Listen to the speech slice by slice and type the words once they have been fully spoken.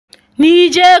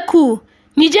Niger coup.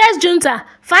 Niger's junta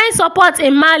finds support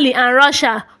in Mali and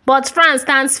Russia, but France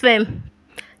stands firm.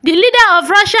 The leaders of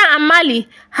Russia and Mali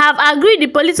have agreed the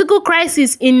political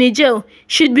crisis in Niger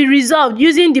should be resolved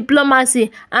using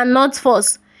diplomacy and not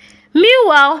force.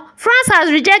 Meanwhile, France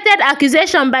has rejected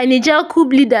accusations by Niger coup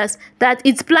leaders that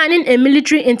it's planning a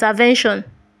military intervention.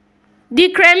 The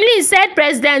Kremlin said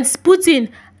President Putin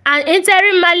and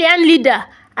interim Malian leader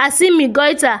Assimi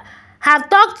Goïta have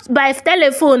talked by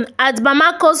telephone at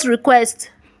Bamako's request.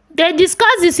 They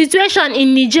discussed the situation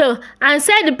in Niger and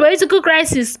said the political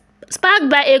crisis sparked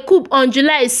by a coup on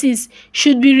July 6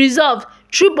 should be resolved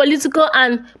through political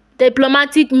and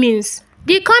diplomatic means.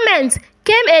 The comment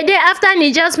came a day after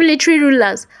Niger's military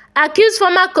rulers accused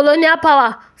former colonial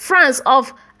power France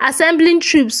of assembling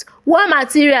troops, war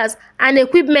materials, and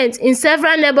equipment in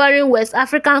several neighboring West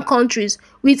African countries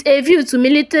with a view to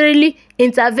militarily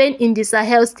intervene in the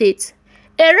Sahel states.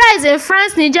 A rise in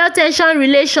France-Niger tension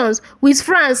relations with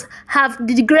France have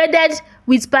degraded,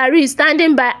 with Paris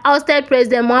standing by ousted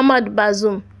President Mohamed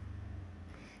Bazoum.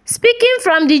 Speaking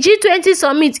from the G20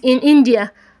 summit in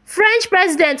India, French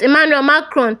President Emmanuel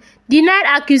Macron denied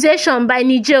accusation by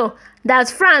Niger that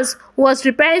France was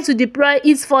preparing to deploy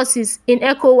its forces in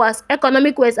ECOWAS,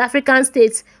 Economic West African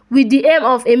States, with the aim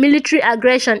of a military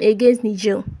aggression against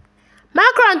Niger.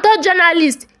 Macron told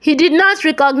journalists he did not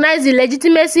recognize the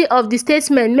legitimacy of the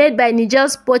statement made by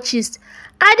Niger's putschist,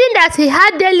 adding that he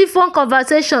had daily phone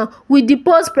conversations with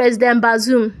deposed President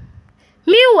Bazoum.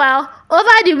 Meanwhile, over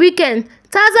the weekend,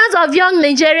 thousands of young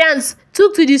Nigerians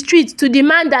took to the streets to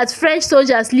demand that French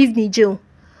soldiers leave Niger.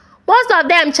 Most of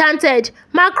them chanted,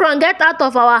 "Macron, get out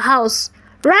of our house."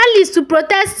 Rallies to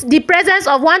protest the presence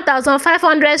of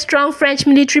 1,500-strong French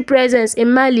military presence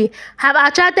in Mali have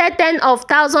attracted tens of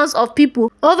thousands of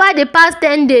people over the past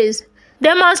 10 days.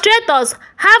 Demonstrators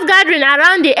have gathered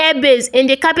around the air base in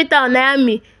the capital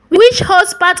Niamey, which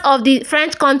hosts part of the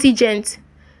French contingent.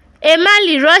 A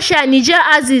Mali, Russia, Niger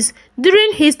axis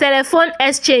during his telephone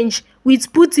exchange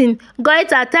with Putin,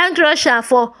 Goïta thanked Russia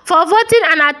for voting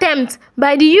an attempt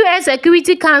by the UN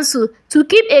Security Council to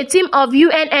keep a team of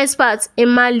UN experts in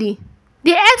Mali.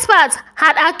 The experts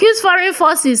had accused foreign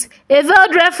forces, a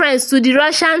veiled reference to the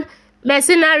Russian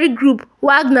mercenary group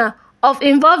Wagner, of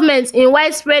involvement in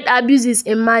widespread abuses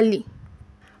in Mali.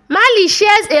 Mali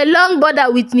shares a long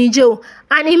border with Niger,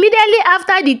 and immediately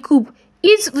after the coup,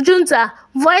 its junta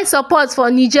voiced support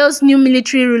for Niger's new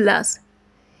military rulers.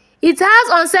 It has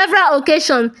on several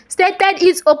occasions stated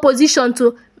its opposition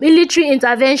to military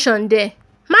intervention there.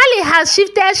 Mali has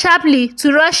shifted sharply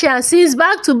to Russia since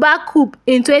back-to-back coups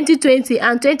in 2020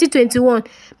 and 2021,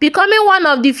 becoming one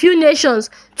of the few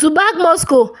nations to back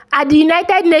Moscow at the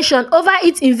United Nations over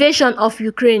its invasion of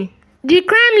Ukraine. The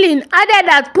Kremlin added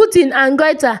that Putin and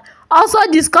Goïta also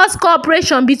discussed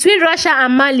cooperation between Russia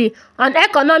and Mali on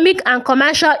economic and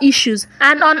commercial issues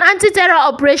and on anti-terror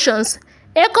operations.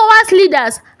 ECOWAS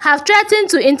leaders have threatened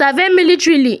to intervene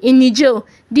militarily in Niger,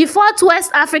 the fourth West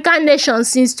African nation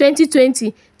since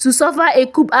 2020 to suffer a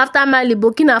coup after Mali,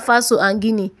 Burkina Faso, and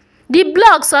Guinea. The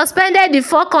bloc suspended the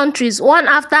four countries one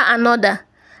after another.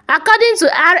 According to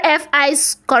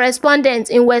RFI's correspondent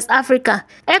in West Africa,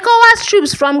 ECOWAS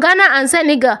troops from Ghana and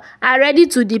Senegal are ready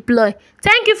to deploy.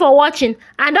 Thank you for watching,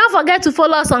 and don't forget to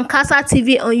follow us on Casa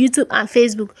TV on YouTube and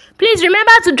Facebook. Please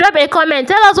remember to drop a comment,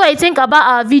 tell us what you think about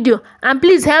our video, and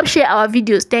please help share our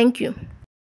videos. Thank you.